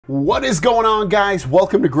What is going on, guys?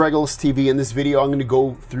 Welcome to Gregulous TV. In this video, I'm going to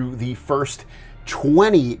go through the first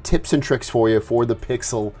 20 tips and tricks for you for the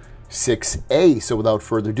Pixel 6a. So without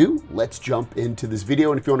further ado, let's jump into this video.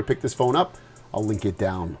 And if you want to pick this phone up, I'll link it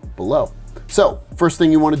down below. So first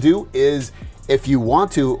thing you want to do is, if you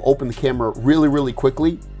want to open the camera really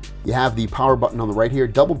quickly, you have the power button on the right here.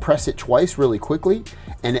 Double press it twice really quickly,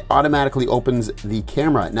 and it automatically opens the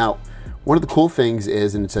camera. Now, one of the cool things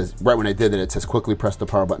is, and it says, right when I did it, it says quickly press the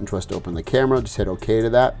power button twice to open the camera. Just hit OK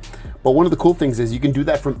to that. But one of the cool things is you can do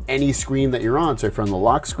that from any screen that you're on. So if you're on the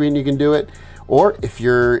lock screen, you can do it. Or if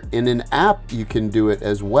you're in an app, you can do it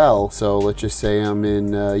as well. So let's just say I'm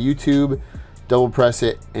in YouTube, double press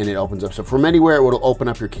it, and it opens up. So from anywhere, it will open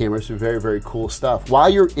up your camera. So very cool stuff.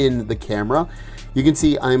 While you're in the camera, you can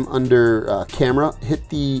see I'm under camera.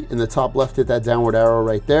 In the top left, hit that downward arrow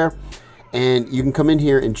right there. And you can come in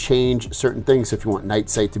here and change certain things. So if you want night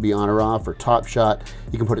sight to be on or off, or top shot,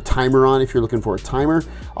 you can put a timer on if you're looking for a timer.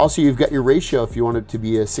 Also, you've got your ratio if you want it to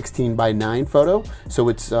be a 16:9 photo. So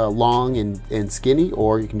it's long and skinny,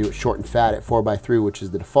 or you can do it short and fat at 4:3, which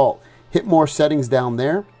is the default. Hit more settings down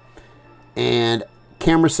there. And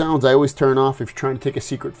camera sounds, I always turn off. If you're trying to take a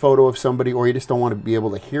secret photo of somebody, or you just don't want to be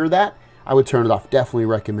able to hear that, I would turn it off. Definitely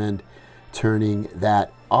recommend turning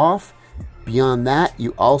that off. Beyond that,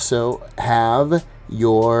 you also have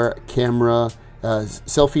your camera save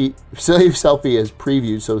selfie as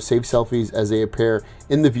previewed. So save selfies as they appear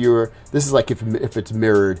in the viewer. This is like if it's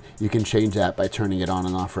mirrored, you can change that by turning it on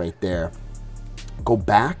and off right there. Go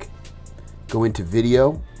back, go into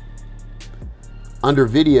video. Under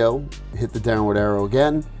video, hit the downward arrow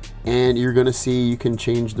again, and you're gonna see you can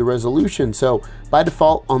change the resolution. So by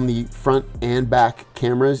default on the front and back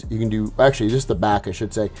cameras, you can do, actually just the back I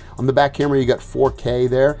should say. On the back camera, you got 4K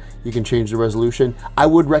there. You can change the resolution. I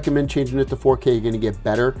would recommend changing it to 4K. You're gonna get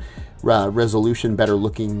better resolution, better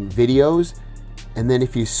looking videos. And then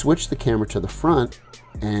if you switch the camera to the front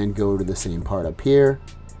and go to the same part up here,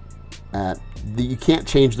 you can't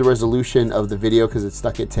change the resolution of the video because it's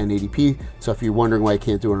stuck at 1080p. So if you're wondering why I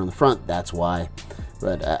can't do it on the front, that's why.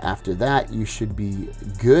 But after that, you should be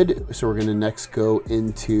good. So we're gonna next go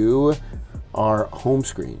into our home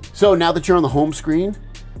screen. So now that you're on the home screen,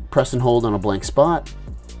 press and hold on a blank spot,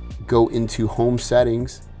 go into home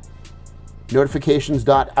settings, notifications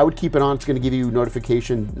dot, I would keep it on. It's gonna give you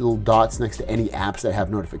notification little dots next to any apps that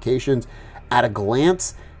have notifications. At a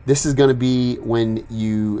glance, this is gonna be when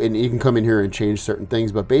and you can come in here and change certain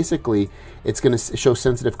things, but basically it's gonna show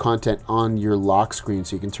sensitive content on your lock screen,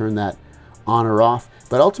 so you can turn that on or off.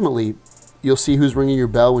 But ultimately, you'll see who's ringing your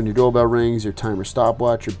bell when your doorbell rings, your timer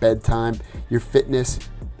stopwatch, your bedtime, your fitness,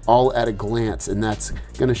 all at a glance, and that's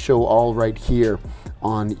gonna show all right here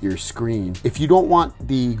on your screen. If you don't want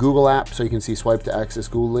the Google app, so you can see swipe to access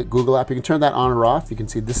Google app, you can turn that on or off. You can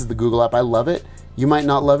see this is the Google app. I love it. You might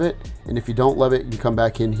not love it, and if you don't love it, you can come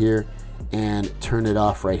back in here and turn it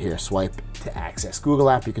off right here. Swipe to access Google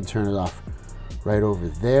app. You can turn it off right over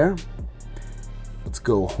there. Let's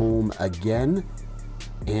go home again,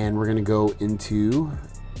 and we're gonna go into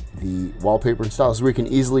the wallpaper and styles, where you can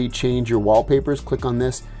easily change your wallpapers. Click on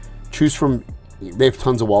this, choose from, they have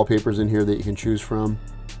tons of wallpapers in here that you can choose from.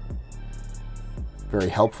 Very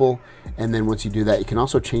helpful. And then once you do that, you can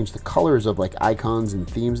also change the colors of like icons and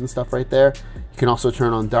themes and stuff right there. You can also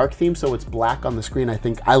turn on dark theme, so it's black on the screen.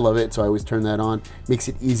 I love it, so I always turn that on. Makes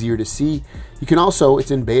it easier to see. You can also,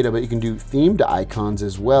 it's in beta, but you can do themed icons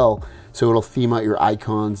as well. So it'll theme out your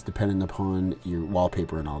icons depending upon your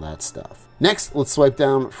wallpaper and all that stuff. Next, let's swipe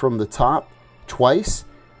down from the top twice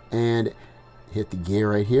and hit the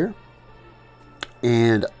gear right here.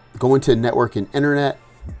 And go into network and internet.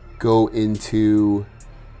 Go into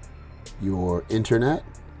your internet.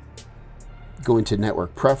 Go into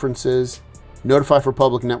network preferences. Notify for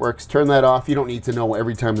public networks. Turn that off. You don't need to know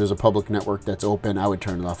every time there's a public network that's open. I would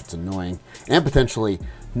turn it off. It's annoying and potentially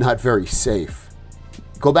not very safe.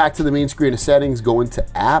 Go back to the main screen of settings, go into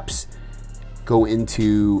apps, go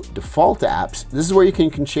into default apps. This is where you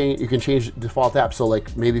can change default apps. So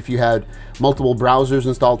like maybe if you had multiple browsers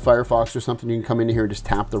installed, Firefox or something, you can come in here and just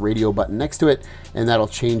tap the radio button next to it, and that'll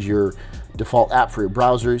change your default app for your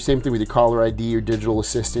browser. Same thing with your caller ID, your digital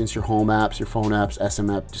assistants, your home apps, your phone apps,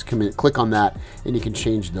 SM app. Just come in, click on that, and you can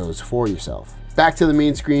change those for yourself. Back to the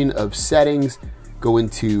main screen of settings, go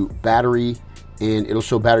into battery, and it'll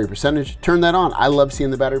show battery percentage. Turn that on. I love seeing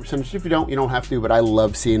the battery percentage. If you don't have to, but I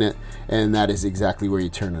love seeing it, and that is exactly where you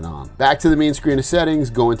turn it on. Back to the main screen of settings,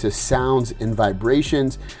 go into sounds and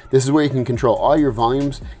vibrations. This is where you can control all your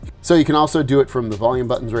volumes. So you can also do it from the volume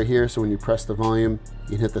buttons right here. So when you press the volume,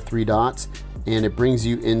 you can hit the 3 dots, and it brings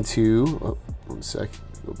you into, oh, one sec,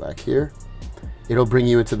 go back here. it'll bring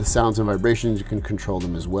you into the sounds and vibrations. You can control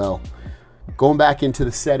them as well. Going back into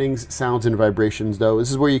the settings, sounds and vibrations though,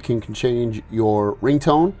 this is where you can change your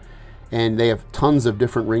ringtone, and they have tons of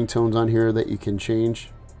different ringtones on here that you can change.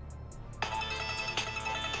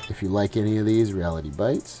 If you like any of these, Reality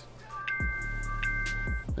Bites.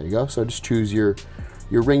 There you go. So just choose your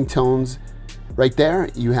ringtones. Right there,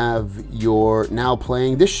 you have your now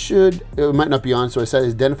playing. This should, it might not be on, so I said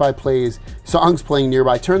identify songs playing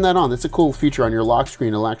nearby. Turn that on. That's a cool feature on your lock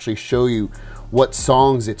screen. It'll actually show you what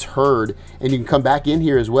songs it's heard, and you can come back in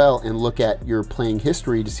here as well and look at your playing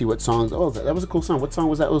history to see what songs. Oh, that was a cool song. What song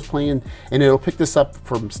was that was playing? And it'll pick this up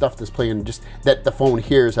from stuff that's playing just that the phone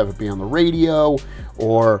hears, have it be on the radio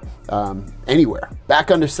or anywhere. Back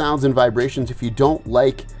under sounds and vibrations, if you don't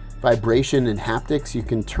like vibration and haptics, you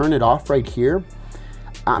can turn it off right here.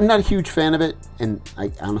 I'm not a huge fan of it, and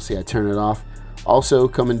honestly I turn it off. Also,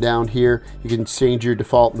 coming down here, you can change your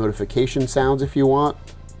default notification sounds if you want.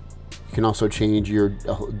 You can also change your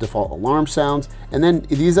default alarm sounds. And then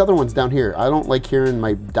these other ones down here, I don't like hearing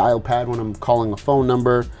my dial pad when I'm calling a phone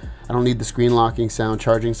number. I don't need the screen locking sound.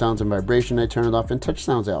 Charging sounds and vibration, I turn it off. And touch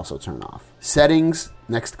sounds, I also turn off. Settings,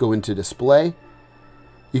 next go into display.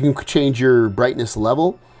 You can change your brightness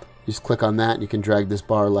level. Just click on that and you can drag this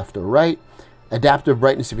bar left or right. Adaptive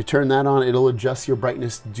brightness, if you turn that on, it'll adjust your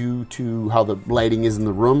brightness due to how the lighting is in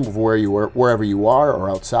the room, wherever you are or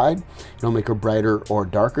outside. It'll make it brighter or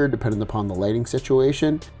darker depending upon the lighting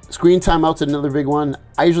situation. Screen timeout's another big one.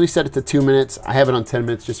 I usually set it to 2 minutes. I have it on 10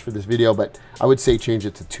 minutes just for this video, but I would say change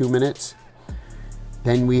it to 2 minutes.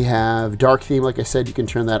 Then we have dark theme. Like I said, you can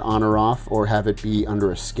turn that on or off, or have it be under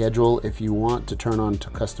a schedule if you want to turn on to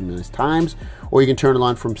customized times, or you can turn it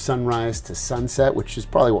on from sunrise to sunset, which is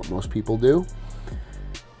probably what most people do.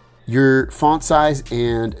 Your font size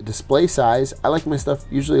and display size, I like my stuff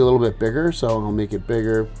usually a little bit bigger, so I'll make it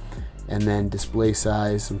bigger. And then display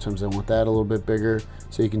size, sometimes I want that a little bit bigger,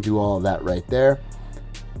 so you can do all of that right there.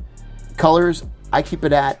 Colors, I keep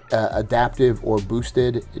it at adaptive or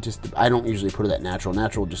boosted. I don't usually put it at natural.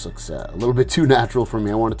 Natural just looks a little bit too natural for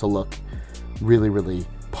me. I want it to look really, really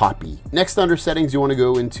poppy. Next, under settings, you want to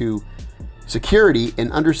go into security,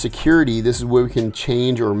 and under security, this is where we can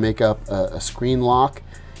change or make up a screen lock,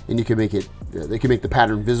 and you can make it. They can make the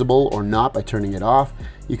pattern visible or not by turning it off.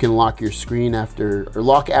 You can lock your screen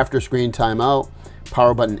lock after screen timeout.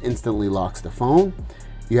 Power button instantly locks the phone.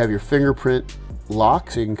 You have your fingerprint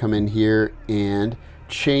lock, so you can come in here and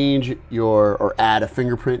change or add a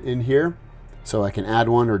fingerprint in here. So I can add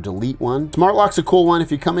one or delete one. Smart lock's a cool one.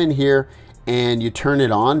 If you come in here and you turn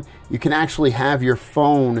it on, you can actually have your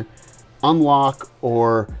phone unlock,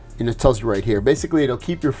 and it tells you right here. Basically, it'll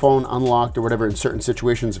keep your phone unlocked or whatever in certain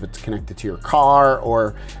situations if it's connected to your car,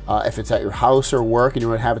 or if it's at your house or work and you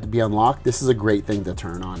want to have it to be unlocked. This is a great thing to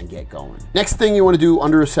turn on and get going. Next thing you want to do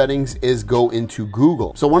under settings is go into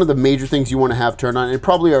Google. So one of the major things you want to have turned on, and it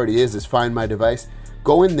probably already is Find My Device.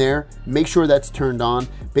 Go in there, make sure that's turned on.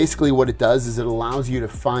 Basically what it does is it allows you to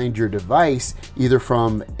find your device either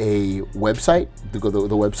from a website, the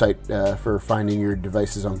website for finding your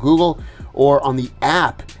devices on Google, or on the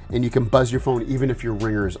app, and you can buzz your phone even if your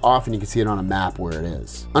ringer is off, and you can see it on a map where it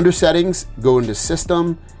is. Under settings, go into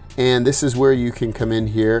system, and this is where you can come in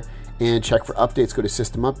here and check for updates. Go to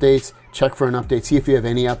system updates, check for an update, see if you have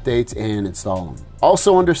any updates, and install them.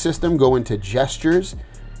 Also under system, go into gestures,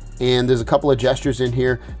 and there's a couple of gestures in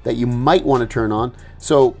here that you might want to turn on.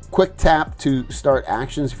 So quick tap to start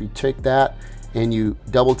actions. If you take that and you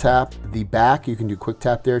double tap the back, you can do quick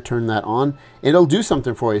tap there, turn that on. It'll do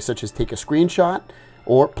something for you, such as take a screenshot,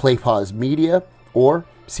 or play pause media, or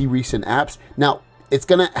see recent apps. Now, it's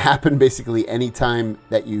gonna happen basically anytime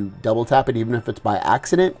that you double tap it, even if it's by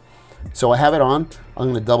accident. So I have it on, I'm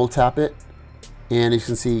gonna double tap it, and as you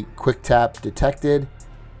can see, quick tap detected.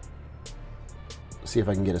 See if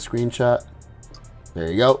I can get a screenshot. There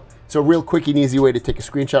you go. So real quick and easy way to take a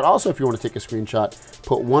screenshot. Also, if you want to take a screenshot,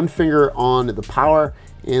 put one finger on the power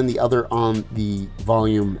and the other on the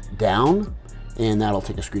volume down, and that'll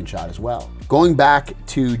take a screenshot as well. Going back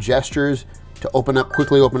to gestures, to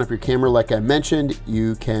quickly open up your camera, like I mentioned,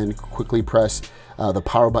 you can quickly press the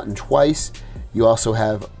power button twice. You also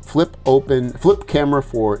have flip camera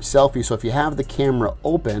for selfie. So if you have the camera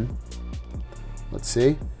open, let's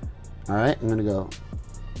see. All right, I'm gonna go.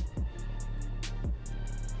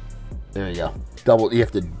 There you go. You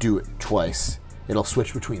have to do it twice. It'll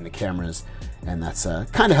switch between the cameras, and that's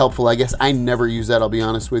kind of helpful, I guess. I never use that, I'll be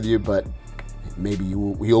honest with you, but maybe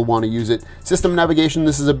you'll want to use it. System navigation,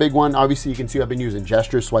 this is a big one. Obviously, you can see I've been using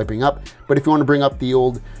gestures, swiping up, but if you want to bring up the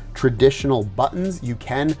old traditional buttons, you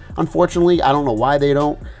can. Unfortunately, I don't know why they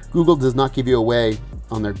don't. Google does not give you a way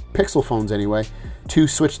on their Pixel phones anyway, to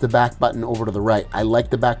switch the back button over to the right. I like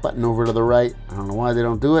the back button over to the right. I don't know why they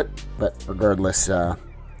don't do it, but regardless, yeah,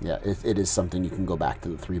 it is something you can go back to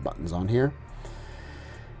the 3 buttons on here.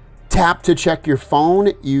 Tap to check your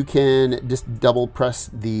phone. You can just double press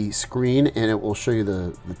the screen and it will show you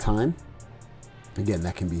the time. Again,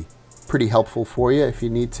 that can be pretty helpful for you if you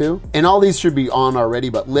need to. And all these should be on already,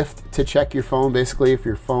 but lift to check your phone. Basically, if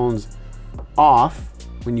your phone's off,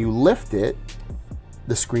 when you lift it,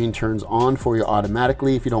 the screen turns on for you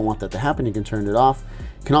automatically. If you don't want that to happen, you can turn it off.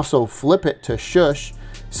 You can also flip it to shush.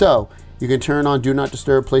 So you can turn on do not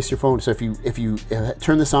disturb, place your phone. So if you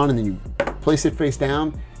turn this on and then you place it face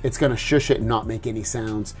down, it's gonna shush it and not make any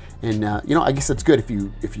sounds. And you know, I guess it's good if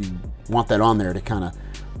you want that on there to kind of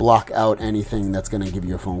block out anything that's gonna give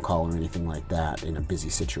you a phone call or anything like that in a busy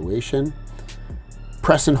situation.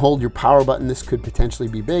 Press and hold your power button. This could potentially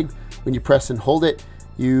be big. When you press and hold it,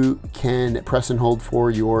 you can press and hold for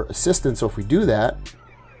your assistant. So if we do that,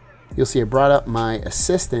 you'll see I brought up my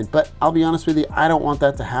assistant, but I'll be honest with you, I don't want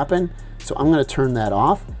that to happen. So I'm gonna turn that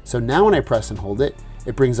off. So now when I press and hold it,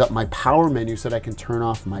 it brings up my power menu so that I can turn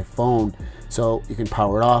off my phone. So you can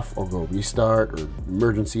power it off or go restart or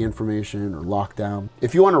emergency information or lockdown.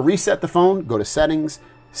 If you wanna reset the phone, go to settings,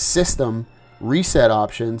 system, reset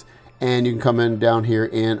options, and you can come in down here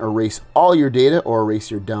and erase all your data or erase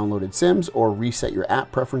your downloaded SIMs or reset your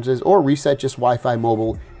app preferences or reset just Wi-Fi,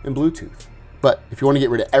 mobile, and Bluetooth. But if you want to get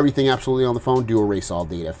rid of everything absolutely on the phone, do erase all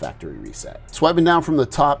data, factory reset. Swiping down from the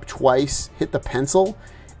top twice, hit the pencil,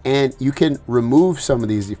 and you can remove some of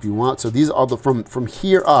these if you want. So these are from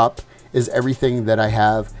here up is everything that I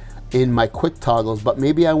have in my quick toggles, but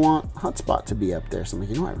maybe I want hotspot to be up there. So I'm like,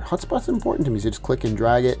 you know what, hotspot's important to me. So just click and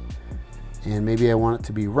drag it. And maybe I want it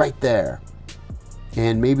to be right there.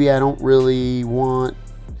 And maybe I don't really want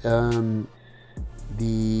the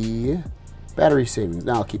battery savings.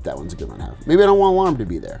 No, I'll keep that one, it's a good one to have. Maybe I don't want alarm to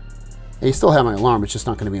be there. And you still have my alarm, it's just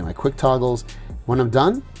not gonna be in my quick toggles. When I'm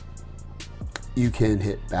done, you can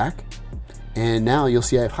hit back. And now you'll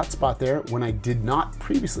see I have hotspot there when I did not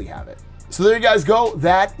previously have it. So there you guys go.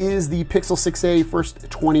 That is the Pixel 6a first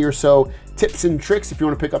 20 or so tips and tricks. If you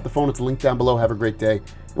want to pick up the phone, it's linked down below. Have a great day,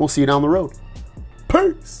 and we'll see you down the road.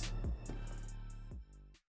 Peace.